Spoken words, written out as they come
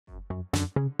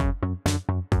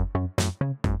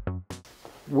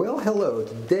Well, hello.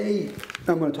 Today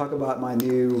I'm going to talk about my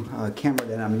new camera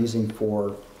that I'm using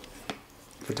for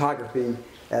photography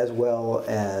as well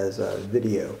as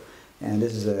video. And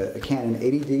this is a Canon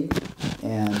 80D,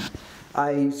 and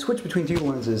I switch between two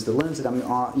lenses. The lens that I'm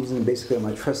using basically on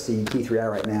my trusty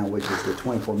T3i right now, which is the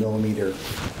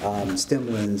 24mm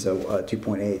stem lens of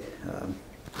 2.8,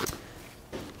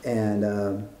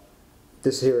 and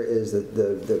this here is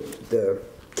the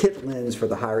kit lens for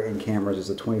the higher end cameras. Is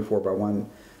a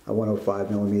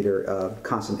 105mm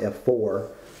constant f4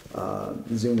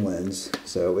 zoom lens.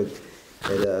 So it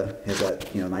has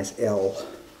that nice L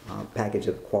package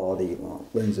of quality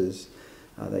lenses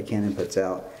that Canon puts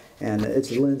out. And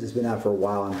it's a lens that's been out for a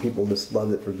while, and people just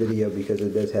love it for video because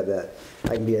it does have that.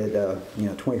 I can be at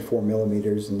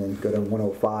 24mm and then go to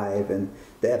 105, and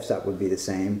the f-stop would be the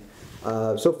same.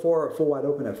 So far, full wide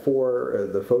open at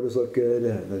 4, the photos look good,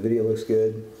 the video looks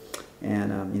good,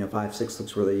 and 5.6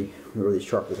 looks really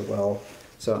sharp as well.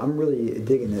 So I'm really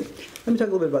digging it. Let me talk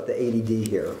a little bit about the 80D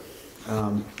here.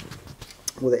 Well,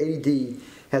 the 80D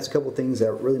has a couple things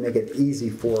that really make it easy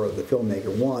for the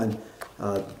filmmaker. One,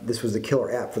 this was the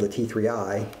killer app for the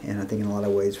T3i, and I think in a lot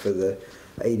of ways for the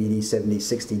 80D, 70,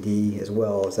 60D as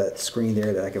well, is that screen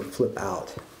there that I can flip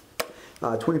out.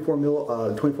 24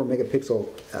 megapixel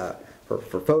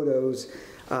for photos.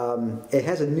 It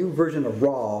has a new version of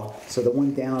RAW, so the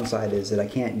one downside is that I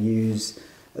can't use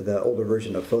the older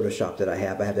version of Photoshop that I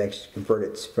have. I have to actually convert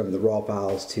it from the RAW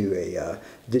files to a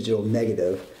digital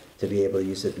negative to be able to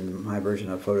use it in my version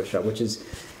of Photoshop, which is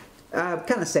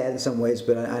kind of sad in some ways,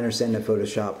 but I understand that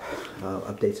Photoshop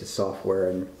updates its software,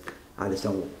 and I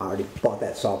already bought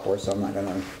that software, so I'm not going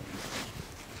to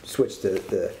switch to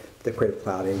the Creative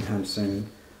Cloud anytime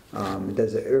soon. It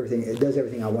does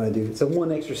everything I want to do. It's a one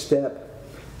extra step.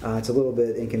 It's a little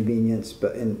bit inconvenience,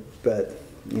 but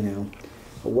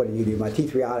what do you do? My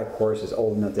T3i, of course, is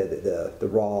old enough that the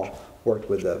RAW worked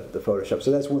with the Photoshop.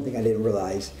 So that's one thing I didn't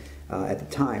realize at the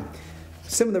time.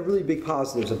 Some of the really big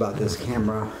positives about this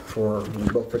camera for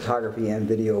both photography and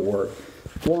video work.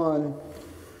 One,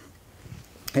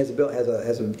 has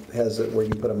where you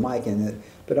can put a mic in it,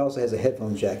 but it also has a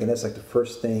headphone jack, and that's like the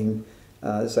first thing.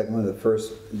 It's like one of the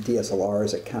first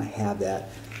DSLRs that kind of have that.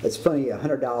 It's funny, a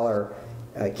 $100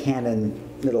 Canon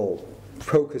little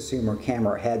prosumer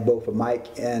camera had both a mic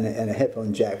and a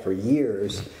headphone jack for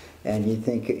years, and you'd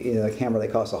think a camera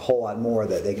that costs a whole lot more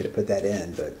that they could have put that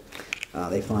in, but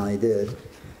they finally did.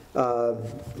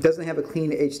 It doesn't have a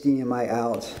clean HDMI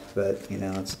out, but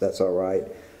that's all right.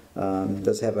 It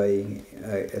does have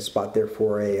a spot there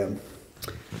for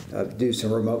do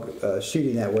some remote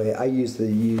shooting that way. I used to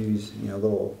use a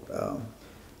little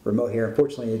remote here.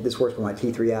 Unfortunately, this works with my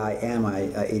T3i and my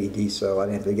 80D, so I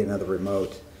didn't have to get another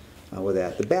remote with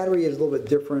that. The battery is a little bit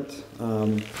different.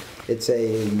 It's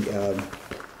a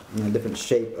different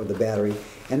shape of the battery,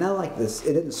 and not like this.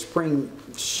 It didn't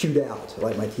shoot out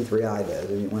like my T3i does.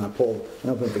 I mean, when I open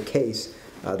up the case,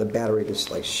 the battery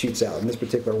just like shoots out. In this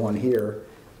particular one here,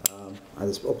 I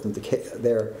just opened the case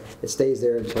there. It stays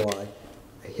there until I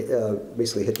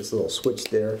basically hit this little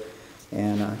switch there,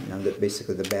 and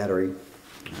basically the battery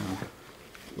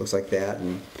looks like that.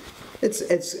 And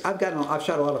I've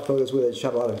shot a lot of photos with it,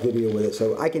 shot a lot of video with it,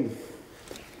 so I can,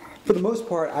 for the most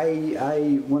part,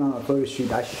 I went on a photo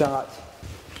shoot. I shot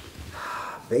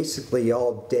basically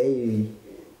all day,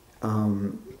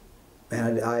 and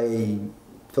I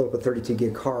filled up a 32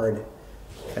 gig card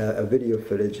of video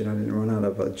footage, and I didn't run out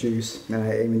of juice, and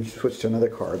I even switched to another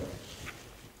card.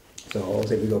 So I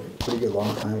was able to go a pretty good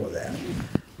long time with that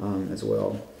as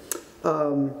well.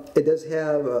 It does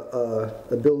have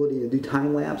ability to do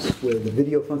time lapse with the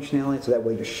video functionality, so that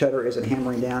way the shutter isn't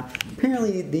hammering down.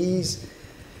 Apparently these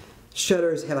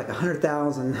shutters have like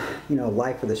 100,000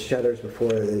 life of the shutters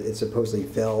before it supposedly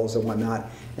fails and whatnot.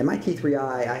 And my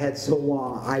T3i, I had so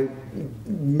long, I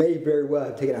may very well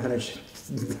have taken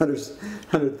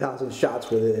 100,000 shots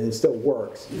with it, and it still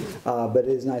works. But it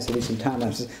is nice to do some time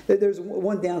lapses. There's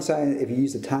one downside if you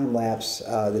use the time lapse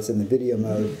that's in the video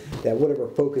mode, that whatever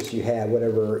focus you had,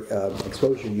 whatever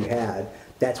exposure you had,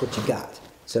 that's what you got.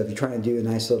 So if you're trying to do a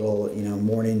nice little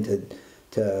morning to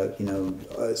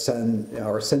a sun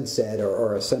or a sunset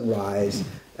or a sunrise,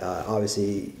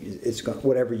 obviously it's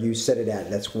whatever you set it at,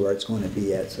 that's where it's going to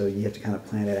be at. So you have to kind of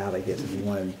plan it out, I guess, if you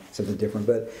wanted something different.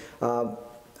 But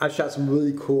I've shot some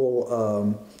really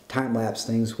cool time-lapse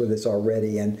things with this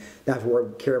already, and not have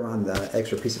to carry around the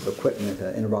extra piece of equipment,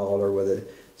 intervalator with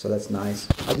it, so that's nice.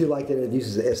 I do like that it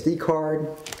uses an SD card.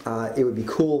 It would be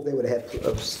cool if they would have had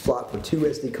a slot for 2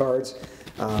 SD cards,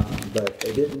 but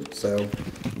they didn't, so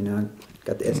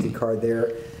got the SD card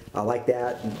there. I like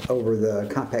that over the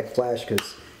compact flash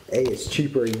because it's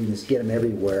cheaper. You can just get them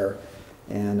everywhere,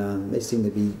 and they seem to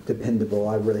be dependable.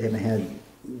 I really haven't had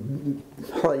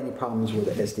hardly any problems with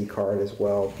the SD card as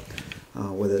well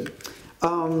with it.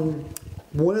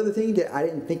 One other thing that I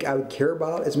didn't think I would care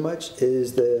about as much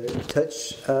is the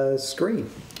touch screen.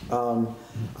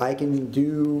 I can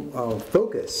do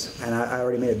focus, and I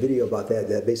already made a video about that.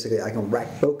 That basically I can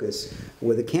rack focus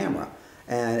with the camera,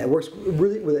 and it works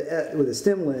really with a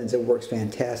stem lens. It works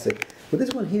fantastic. With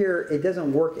this one here, it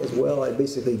doesn't work as well. It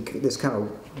basically just kind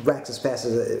of racks as fast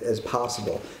as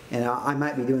possible, and I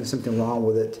might be doing something wrong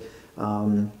with it.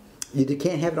 You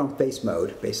can't have it on face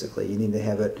mode. Basically, you need to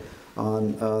have it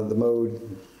on the mode.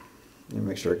 Let me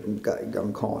make sure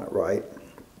I'm calling it right.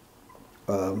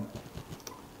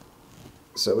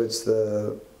 So it's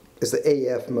the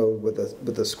AF mode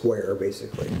with the square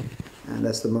basically, and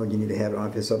that's the mode you need to have it on.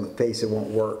 If it's on the face, it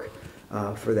won't work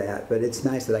for that. But it's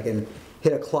nice that I can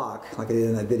hit a clock like I did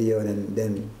in that video, and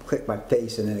then click my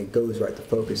face, and then it goes right to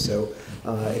focus. So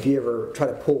if you ever try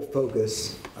to pull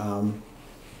focus,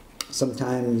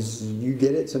 sometimes you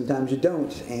get it, sometimes you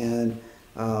don't, and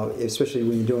especially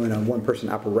when you're doing a one-person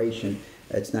operation,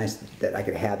 it's nice that I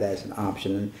could have that as an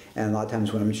option. And a lot of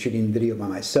times when I'm shooting video by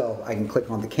myself, I can click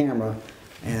on the camera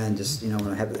and just, when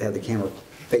I have the camera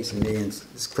facing me, and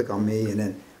just click on me, and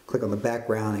then click on the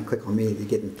background and click on me to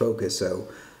get in focus. So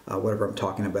whatever I'm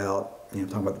talking about, I'm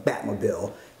talking about the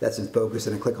Batmobile, that's in focus,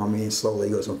 and I click on me and slowly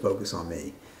goes on focus on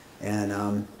me.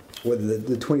 And with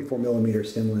the 24mm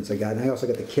stem lens I got, and I also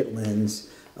got the kit lens,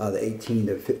 the 18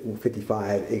 to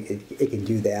 55, it can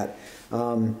do that.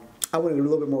 I wanted a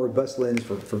little bit more robust lens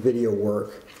for video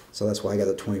work, so that's why I got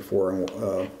the 24 and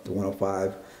the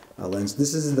 105 lens.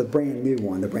 This is the brand new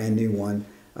one. The brand new one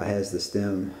has the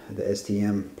stem, the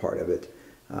STM part of it.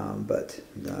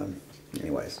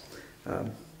 Anyways,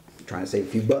 trying to save a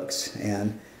few bucks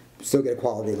and still get a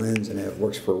quality lens, and it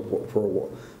works for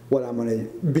what I'm going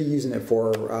to be using it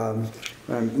for.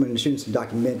 When I'm shooting some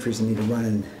documentaries and need to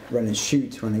run and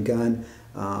shoot, run a gun,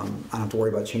 I don't have to worry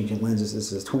about changing lenses.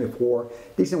 This is 24,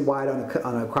 decent wide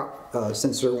on a crop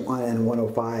sensor, and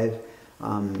 105.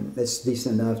 It's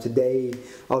decent enough. Today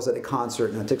I was at a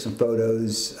concert and I took some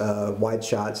photos, wide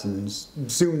shots, and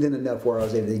zoomed in enough where I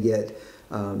was able to get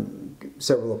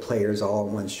several players all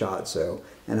in one shot. So,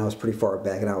 and I was pretty far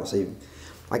back, and obviously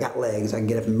I got legs. I can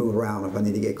get up and move around if I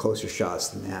need to get closer shots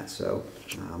than that. So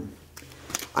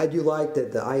I do like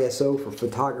that the ISO for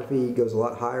photography goes a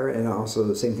lot higher, and also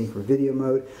the same thing for video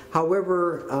mode.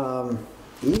 However,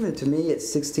 even to me at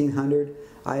 1600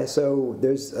 ISO,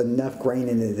 there's enough grain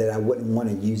in it that I wouldn't want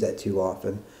to use that too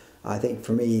often. I think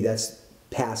for me that's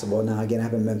passable. Now again, I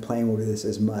haven't been playing with this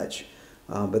as much,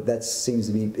 but that seems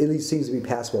to be, at least seems to be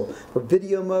passable. For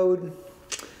video mode,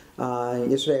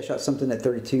 yesterday I shot something at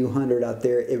 3200 out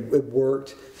there. It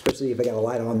worked, especially if I got a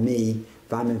light on me.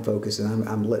 If I'm in focus and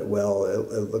I'm lit well,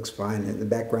 it looks fine. And the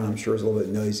background, I'm sure, is a little bit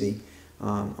noisy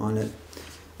on it.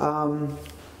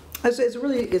 It's a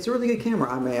really good camera.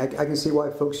 I mean, I can see why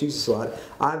folks use this a lot.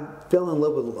 I fell in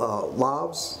love with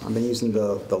lavs. I've been using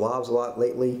the lavs a lot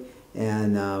lately,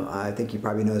 and I think you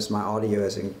probably noticed my audio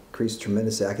has increased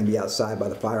tremendously. I can be outside by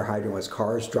the fire hydrant when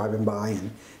cars driving by,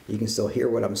 and you can still hear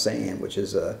what I'm saying, which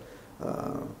is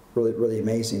really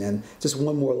amazing. And just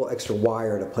one more little extra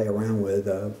wire to play around with.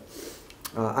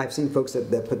 I've seen folks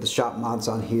that put the shop mounts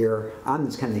on here. I'm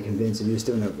just kind of convinced if you're just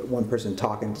doing one person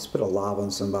talking, just put a lav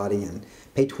on somebody and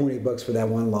pay 20 bucks for that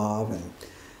one lav and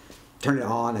turn it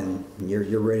on, and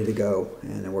you're ready to go,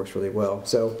 and it works really well.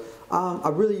 So I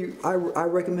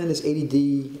recommend this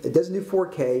 80D. It doesn't do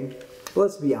 4K, but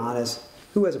let's be honest,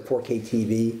 who has a 4K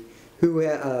TV? Who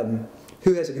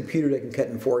has a computer that can cut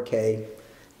in 4K?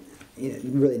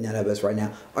 Really none of us right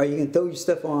now. Or you can throw your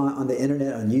stuff on the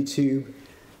internet, on YouTube,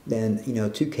 then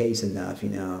 2K is enough.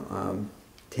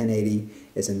 1080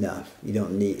 is enough. You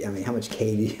don't need, I mean, how much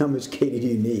K do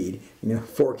you need?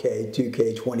 4K,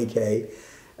 2K, 20K.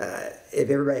 If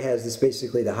everybody has this,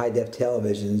 basically the high def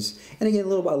televisions, and again,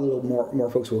 little by little, more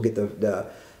folks will get the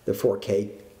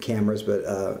 4K cameras, but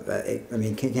I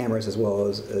mean cameras as well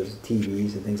as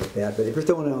TVs and things like that. But if you're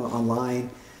throwing it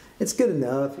online, it's good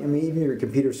enough. I mean, even your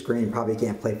computer screen probably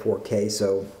can't play 4K.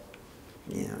 So,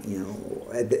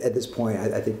 at this point,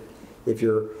 I think if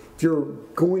you're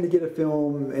going to get a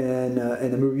film in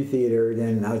a movie theater,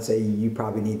 then I would say you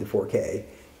probably need the 4K.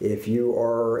 If you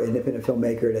are an independent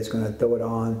filmmaker that's going to throw it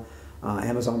on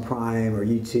Amazon Prime or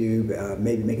YouTube,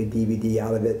 maybe make a DVD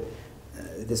out of it,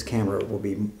 this camera will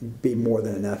be more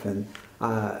than enough. And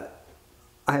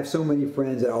I have so many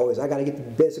friends that always, I got to get the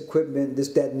best equipment, this,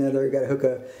 that, and other. Got to hook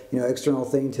a external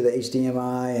thing to the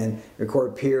HDMI and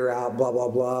record peer out, blah blah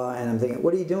blah. And I'm thinking,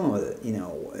 what are you doing with it?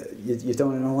 You're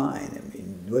throwing it in a line. I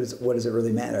mean, what does it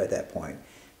really matter at that point?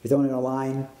 If you're throwing it in a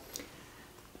line,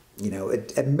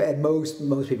 at most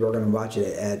people are going to watch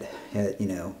it at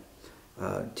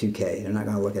 2K. They're not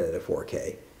going to look at it at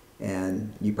 4K.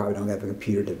 And you probably don't have a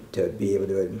computer to be able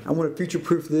to do it. I want to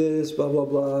future-proof this, blah blah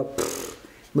blah.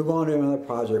 Move on to another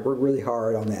project. Work really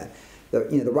hard on that.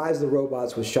 The Rise of the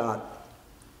Robots was shot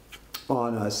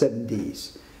on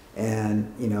 7Ds,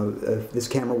 and if this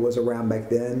camera was around back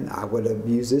then, I would have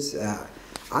used this.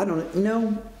 I don't,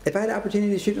 if I had the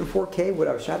opportunity to shoot in 4K, would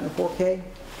I have shot in 4K?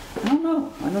 I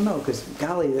don't know, because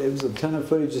golly, it was a ton of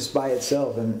footage just by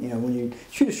itself. And when you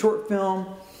shoot a short film,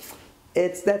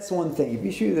 that's one thing. If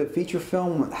you shoot a feature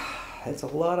film, it's a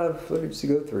lot of footage to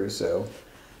go through. So.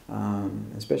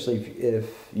 Especially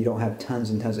if you don't have tons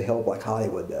and tons of help like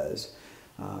Hollywood does.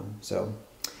 So,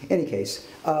 in any case,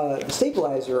 the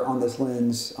stabilizer on this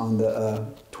lens on the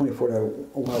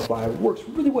 24-105 works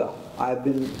really well. I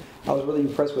was really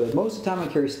impressed with it. Most of the time I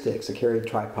carry sticks. I carry a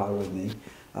tripod with me.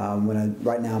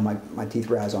 Right now my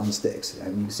T3i is on sticks.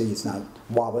 And you can see it's not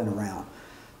wobbling around.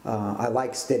 I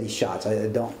like steady shots. I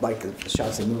don't like the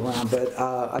shots that move around, but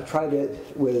I tried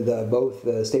it with both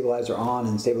the stabilizer on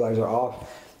and stabilizer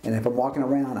off. And if I'm walking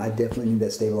around, I definitely need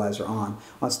that stabilizer on.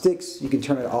 On sticks, you can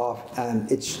turn it off, and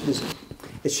it's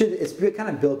kind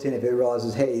of built in. If it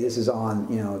realizes, hey, this is on,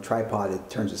 tripod, it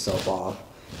turns itself off.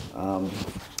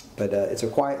 But it's a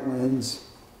quiet lens.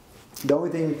 The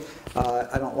only thing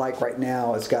I don't like right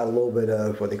now, it's got a little bit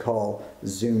of what they call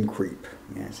zoom creep.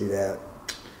 Yeah, see that?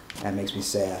 That makes me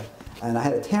sad. And I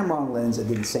had a Tamron lens that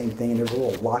did the same thing, and there's a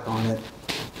little lock on it.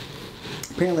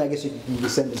 Apparently, I guess you can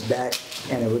send this back,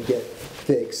 and it would get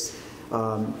fixed.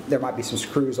 There might be some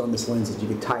screws on this lens that you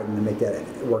could tighten to make that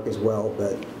work as well,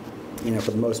 but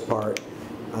for the most part,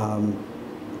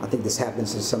 I think this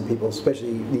happens to some people,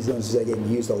 especially these lenses that get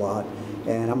used a lot,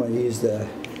 and I'm going to use the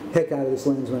heck out of this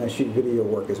lens when I shoot video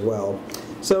work as well.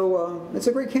 So it's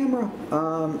a great camera,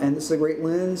 and this is a great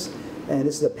lens, and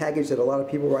this is a package that a lot of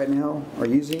people right now are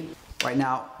using. Right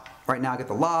now I got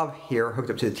the lav here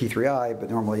hooked up to the T3i, but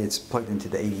normally it's plugged into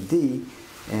the 80D.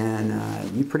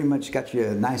 And you pretty much got you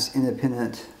a nice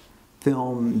independent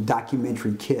film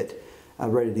documentary kit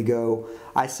ready to go.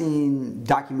 I've seen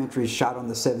documentaries shot on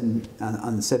the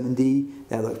 7D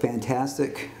that look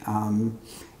fantastic, and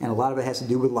a lot of it has to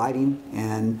do with lighting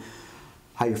and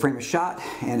how your frame is shot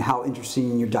and how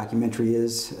interesting your documentary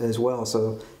is as well.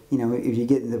 So if you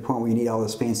get to the point where you need all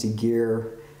this fancy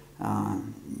gear,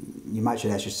 you might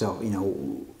should ask yourself,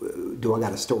 do I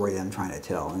got a story that I'm trying to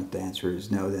tell? And if the answer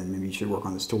is no, then maybe you should work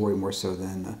on the story more so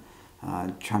than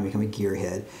trying to become a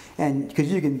gearhead. And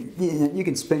because you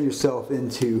can spin yourself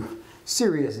into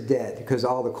serious debt because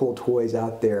all the cool toys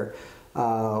out there.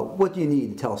 What do you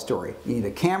need to tell a story? You need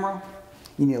a camera,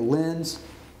 you need a lens,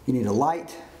 you need a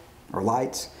light or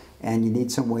lights, and you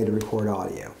need some way to record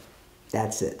audio.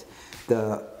 That's it.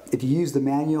 If you use the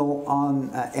manual on,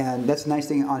 and that's the nice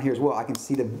thing on here as well. I can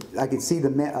see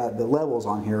the levels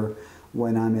on here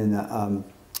when I'm in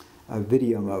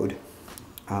video mode,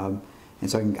 and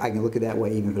so I can look at that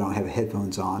way even if I don't have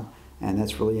headphones on. And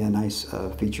that's really a nice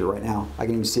feature right now. I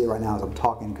can even see it right now as I'm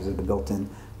talking because of the built-in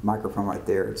microphone right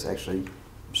there. It's actually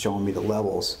showing me the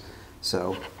levels.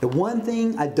 So the one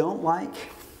thing I don't like,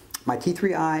 my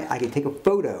T3i, I can take a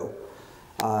photo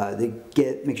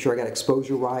make sure I got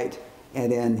exposure right,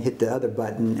 and then hit the other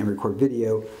button and record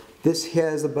video. This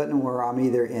has a button where I'm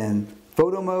either in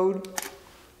photo mode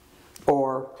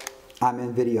or I'm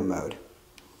in video mode.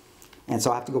 And so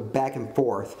I have to go back and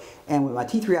forth. And with my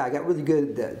T3i, I got really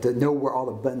good to know where all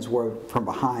the buttons were from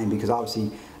behind, because obviously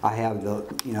I have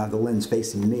the lens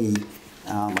facing me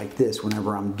like this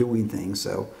whenever I'm doing things.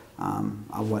 So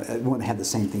I want to have the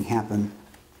same thing happen.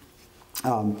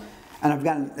 And I've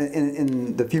gotten,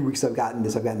 in the few weeks I've gotten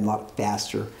this, I've gotten a lot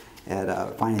faster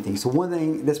at finding things. So one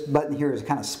thing, this button here is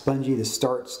kind of spongy. The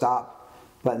start stop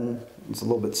button, it's a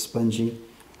little bit spongy,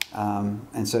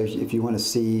 and so if you want to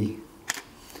see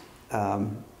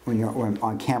when you're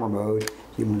on camera mode,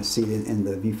 you want to see it in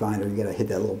the viewfinder, you got to hit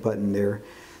that little button there.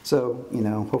 So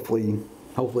hopefully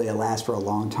it lasts for a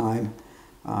long time.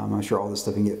 I'm sure all this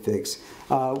stuff can get fixed.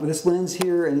 With this lens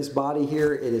here and this body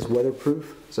here, it is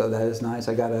weatherproof, so that is nice.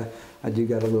 I do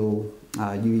got a little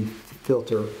UV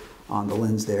filter on the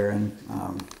lens there, and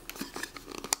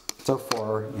so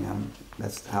far,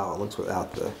 that's how it looks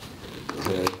without the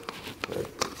hood. But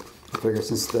I figure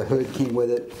since the hood came with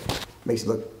it, makes it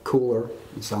look cooler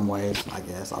in some ways, I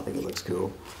guess. I think it looks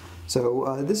cool.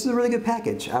 So this is a really good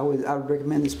package. I would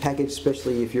recommend this package,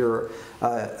 especially if you're.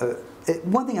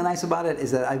 One thing nice about it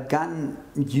is that I've gotten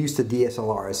used to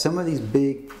DSLRs. Some of these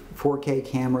big 4K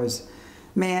cameras,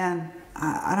 man,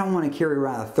 I don't want to carry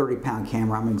around a 30-pound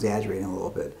camera. I'm exaggerating a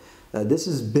little bit. This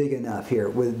is big enough here.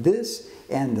 With this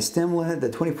and the stem lens, the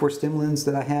 24 stem lens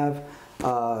that I have,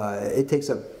 it takes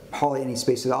up hardly any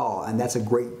space at all, and that's a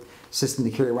great system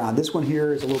to carry around. This one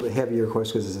here is a little bit heavier, of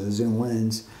course, because it's a zoom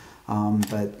lens,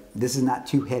 but this is not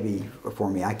too heavy for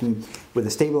me. I can, with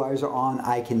the stabilizer on,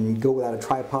 I can go without a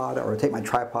tripod, or take my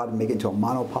tripod and make it into a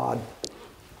monopod.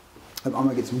 I'm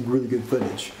gonna get some really good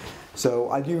footage. So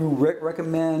I do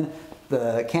recommend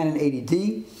the Canon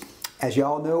 80D. As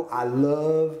y'all know, I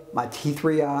love my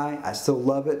T3i. I still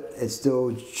love it. It's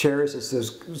still cherished. It's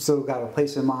still got a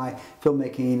place in my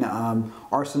filmmaking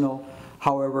arsenal.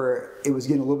 However, it was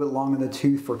getting a little bit long in the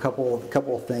tooth for a couple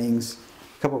of things,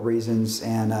 a couple of reasons.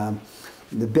 And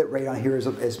the bit rate on here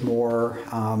is more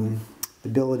the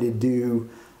ability to do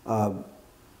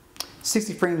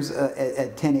 60 frames at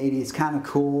 1080. It's kind of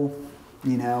cool,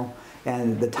 you know.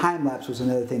 And the time lapse was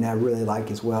another thing that I really like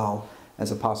as well,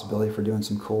 as a possibility for doing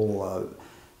some cool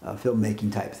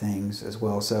filmmaking type things as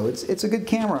well. So it's a good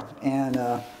camera, and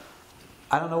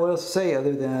I don't know what else to say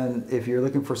other than if you're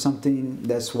looking for something,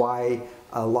 that's why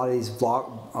a lot of these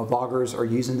vloggers are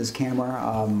using this camera.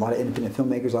 A lot of independent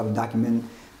filmmakers,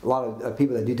 a lot of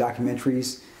people that do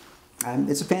documentaries.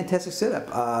 It's a fantastic setup.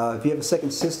 If you have a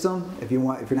second system, if you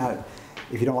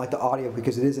don't like the audio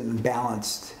because it isn't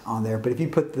balanced on there, but if you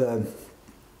put the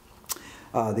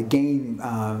gain,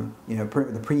 you know,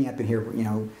 the preamp in here, you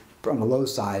know, on the low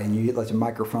side, and you let your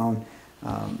microphone,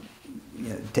 you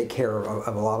know, take care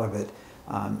of a lot of it.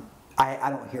 I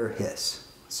don't hear a hiss,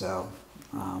 so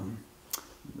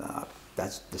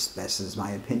this is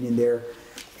my opinion there.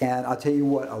 And I'll tell you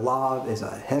what, a lav is a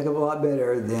heck of a lot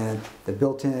better than the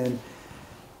built-in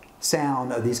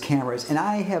sound of these cameras. And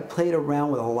I have played around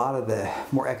with a lot of the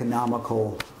more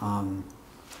economical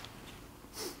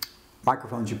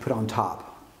microphones you put on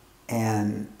top,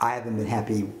 and I haven't been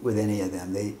happy with any of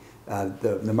them.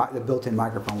 The built-in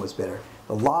microphone was better.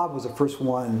 The lav was the first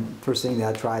thing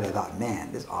that I tried. I thought,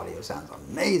 man, this audio sounds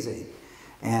amazing.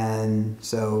 And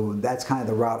so that's kind of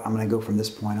the route I'm going to go from this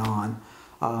point on.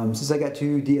 Since I got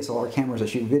two DSLR cameras that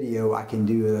shoot video, I can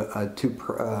do a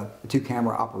two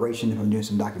camera operation if I'm doing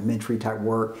some documentary type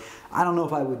work. I don't know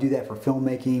if I would do that for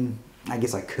filmmaking. I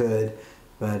guess I could,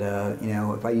 but you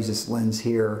know, if I use this lens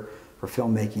here for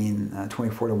filmmaking,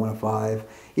 24-105,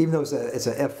 even though it's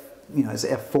a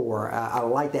f4, I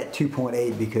like that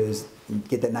 2.8 because you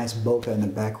get that nice bokeh in the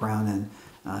background, and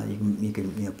you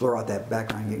can blur out that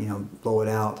background, blow it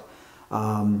out.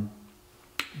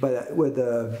 But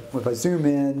if I zoom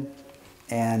in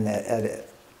and at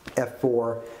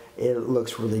f4, it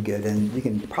looks really good, and you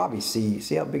can probably see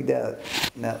how big that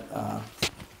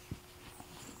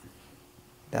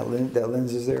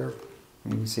lens is there.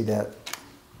 You can see that.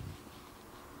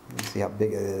 You can see how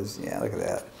big it is. Yeah, look at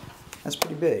that. That's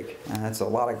pretty big, and that's a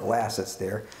lot of glass that's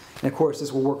there. And of course,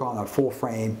 this will work on a full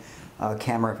frame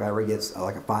camera if I ever get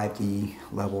like a 5D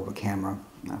level of a camera,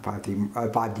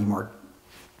 5D Mark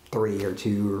III or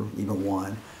II or even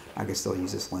 1. I can still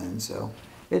use this lens, so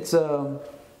it's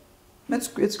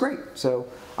great. So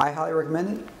I highly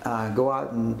recommend it. Go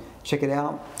out and check it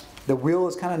out. The wheel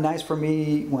is kind of nice for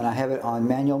me when I have it on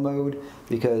manual mode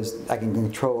because I can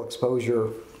control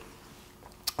exposure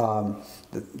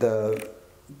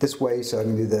this way, so I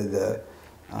can do the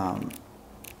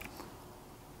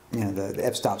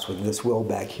f-stops with this wheel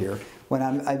back here. When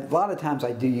a lot of times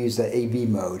I do use the AV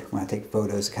mode when I take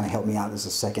photos to kind of help me out as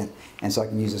a second, and so I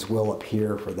can use this wheel up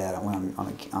here for that when I'm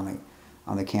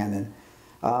on the Canon.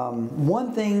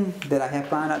 One thing that I have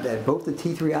found out that both the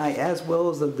T3i as well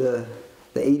as the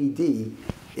 80D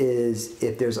is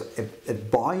if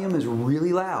volume is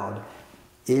really loud,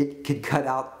 it could cut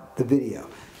out the video.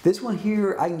 This one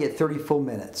here, I can get 30 full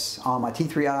minutes. On my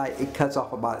T3i, it cuts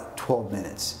off about 12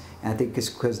 minutes. And I think it's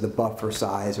because of the buffer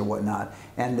size or whatnot.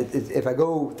 And if I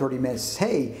go 30 minutes,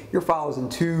 hey, your file is in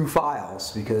 2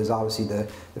 files, because obviously the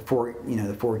 4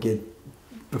 gig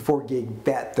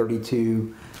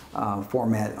FAT32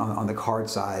 format on the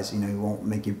card size, it won't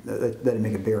make you let it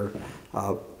make a bigger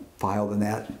file than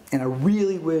that. And I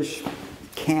really wish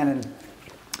Canon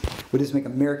would just make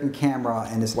American camera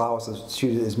and just allow us to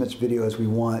shoot as much video as we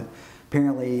want.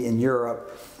 Apparently in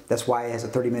Europe, that's why it has a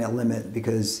 30-minute limit,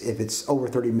 because if it's over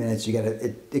 30 minutes,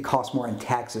 it costs more in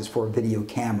taxes for a video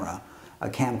camera, a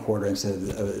camcorder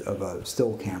instead of a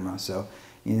still camera. So,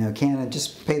 Canon,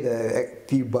 just pay the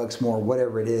few bucks more,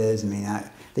 whatever it is. I mean, I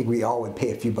think we all would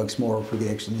pay a few bucks more if we could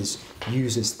actually just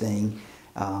use this thing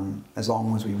as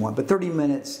long as we want. But 30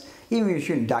 minutes, even if you're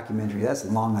shooting a documentary, that's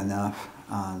long enough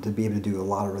to be able to do a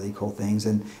lot of really cool things.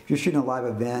 And if you're shooting a live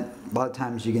event, a lot of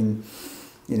times you can,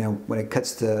 you know, when it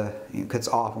cuts to, cuts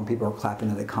off, when people are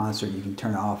clapping at a concert, you can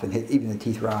turn it off and hit even the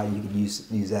teeth rod. You can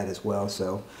use that as well.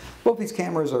 So both these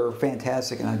cameras are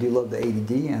fantastic, and I do love the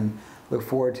 80D, and look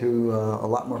forward to a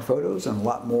lot more photos and a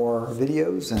lot more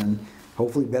videos, and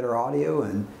hopefully better audio,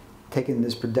 and taking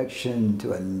this production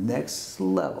to a next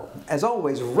level. As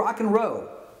always, rock and roll,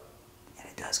 and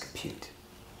it does compute.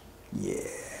 Yeah.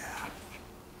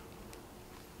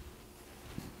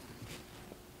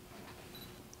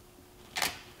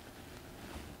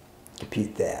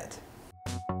 Compute that.